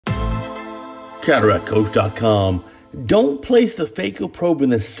CataractCoach.com. Don't place the phaco probe in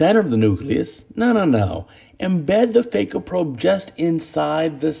the center of the nucleus. No. Embed the phaco probe just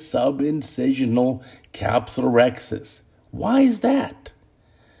inside the sub-incisional capsulorhexis. Why is that?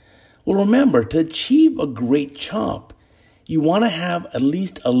 Well, remember, to achieve a great chop, you want to have at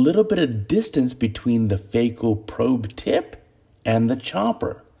least a little bit of distance between the phaco probe tip and the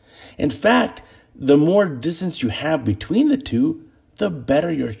chopper. In fact, the more distance you have between the two, the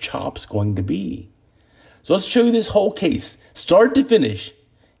better your chop's going to be. So let's show you this whole case, start to finish.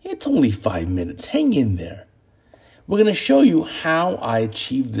 It's only 5 minutes. Hang in there. We're going to show you how I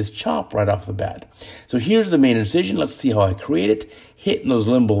achieved this chop right off the bat. So here's the main incision. Let's see how I create it. Hitting those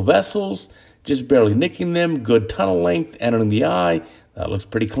limbal vessels, just barely nicking them. Good tunnel length, entering the eye. That looks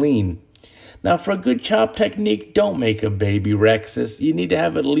pretty clean. Now, for a good chop technique, don't make a baby rhexis. You need to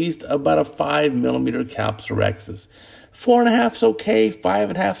have at least about a 5 millimeter capsulorhexis. 4.5 is okay,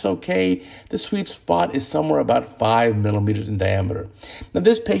 5.5 is okay. The sweet spot is somewhere about 5 millimeters in diameter. Now,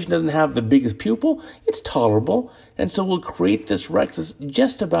 this patient doesn't have the biggest pupil. It's tolerable, and so we'll create this rhexis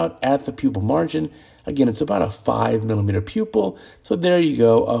just about at the pupil margin. Again, it's about a 5 millimeter pupil, so there you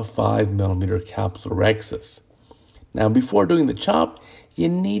go, a 5 millimeter capsulorhexis. Now, before doing the chop, you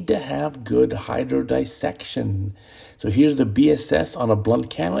need to have good hydrodissection. So here's the BSS on a blunt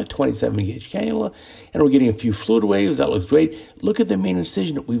cannula, 27 gauge cannula, and we're getting a few fluid waves. That looks great. Look at the main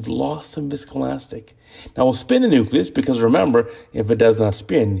incision. We've lost some viscoelastic. Now we'll spin the nucleus because remember, if it does not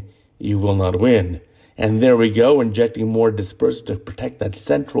spin, you will not win. And there we go, injecting more dispersive to protect that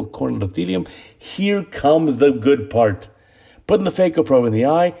central corneal epithelium. Here comes the good part. Putting the phaco probe in the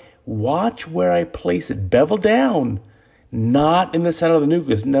eye. Watch where I place it. Bevel down. Not in the center of the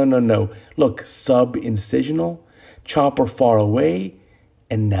nucleus. No. Look, sub-incisional, chopper far away,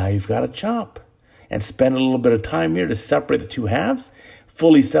 and now you've got a chop. And spend a little bit of time here to separate the two halves.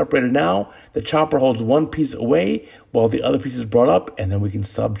 Fully separated now. The chopper holds one piece away while the other piece is brought up, and then we can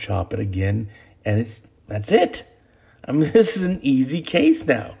sub-chop it again, and that's it. I mean, this is an easy case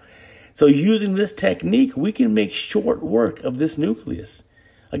now. So using this technique, we can make short work of this nucleus.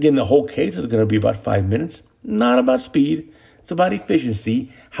 Again, the whole case is going to be about 5 minutes. Not about speed. It's about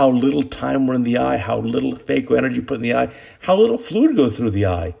efficiency, how little time we're in the eye, how little phaco energy put in the eye, how little fluid goes through the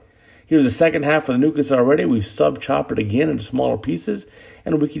eye. Here's the second half of the nucleus already. We've sub-chopped it again into smaller pieces,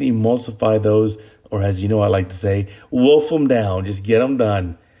 and we can emulsify those, or as you know I like to say, wolf them down, just get them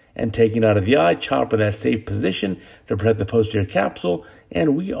done. And taking out of the eye, chop in that safe position to protect the posterior capsule,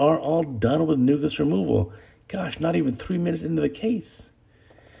 and we are all done with nucleus removal. Gosh, not even 3 minutes into the case.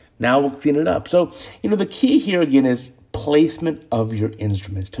 Now we'll clean it up. So, the key here again is placement of your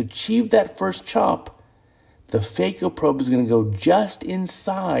instruments. To achieve that first chop, the phaco probe is going to go just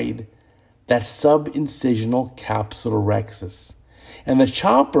inside that sub-incisional capsulorhexis. And the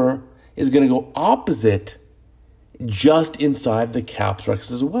chopper is going to go opposite just inside the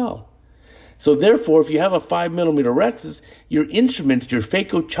capsulorhexis as well. So therefore, if you have a 5 millimeter rhexis, your instruments, your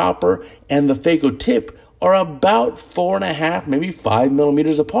phaco chopper and the phaco tip are about 4.5, maybe 5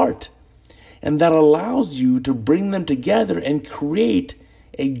 millimeters apart. And that allows you to bring them together and create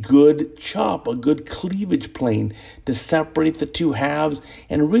a good chop, a good cleavage plane to separate the two halves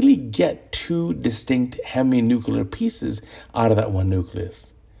and really get two distinct heminuclear pieces out of that one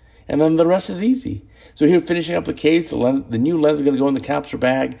nucleus. And then the rest is easy. So here, finishing up the case, the new lens is going to go in the capsular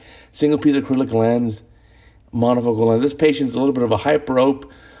bag, single piece acrylic lens, monofocal lens. This patient's a little bit of a hyperope.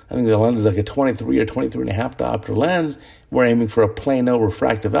 I think the lens is like a 23 or 23.5 diopter lens. We're aiming for a plano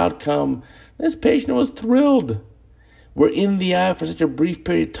refractive outcome. This patient was thrilled. We're in the eye for such a brief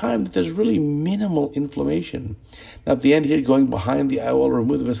period of time that there's really minimal inflammation. Now at the end here, going behind the eye wall,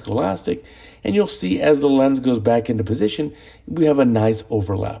 remove the viscoelastic, and you'll see as the lens goes back into position, we have a nice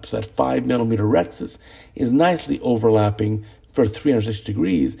overlap. So that 5 millimeter rhexis is nicely overlapping for 360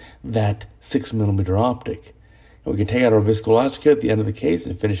 degrees that 6 millimeter optic. And we can take out our viscoelastic here at the end of the case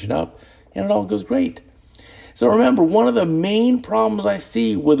and finish it up, and it all goes great. So remember, one of the main problems I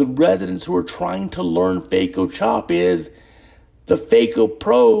see with residents who are trying to learn phaco chop is the phaco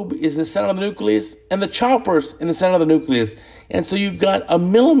probe is in the center of the nucleus and the chopper's in the center of the nucleus. And so you've got a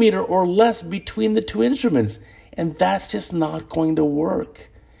millimeter or less between the two instruments, and that's just not going to work.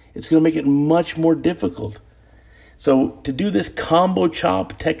 It's going to make it much more difficult. So to do this combo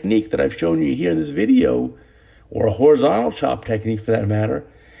chop technique that I've shown you here in this video, or a horizontal chop technique for that matter,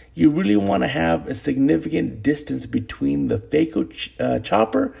 you really want to have a significant distance between the phaco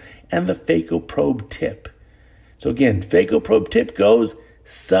chopper and the phaco probe tip. So again, phaco probe tip goes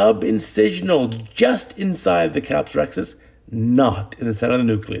sub-incisional, just inside the capsulorhexis, not in the center of the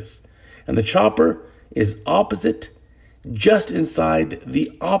nucleus. And the chopper is opposite, just inside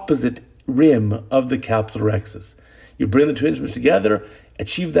the opposite rim of the capsulorhexis. You bring the two instruments together,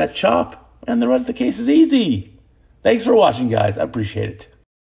 achieve that chop, and the rest of the case is easy. Thanks for watching, guys. I appreciate it.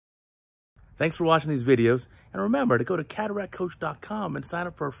 Thanks for watching these videos. And remember to go to CataractCoach.com and sign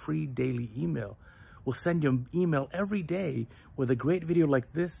up for a free daily email. We'll send you an email every day with a great video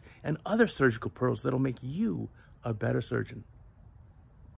like this and other surgical pearls that'll make you a better surgeon.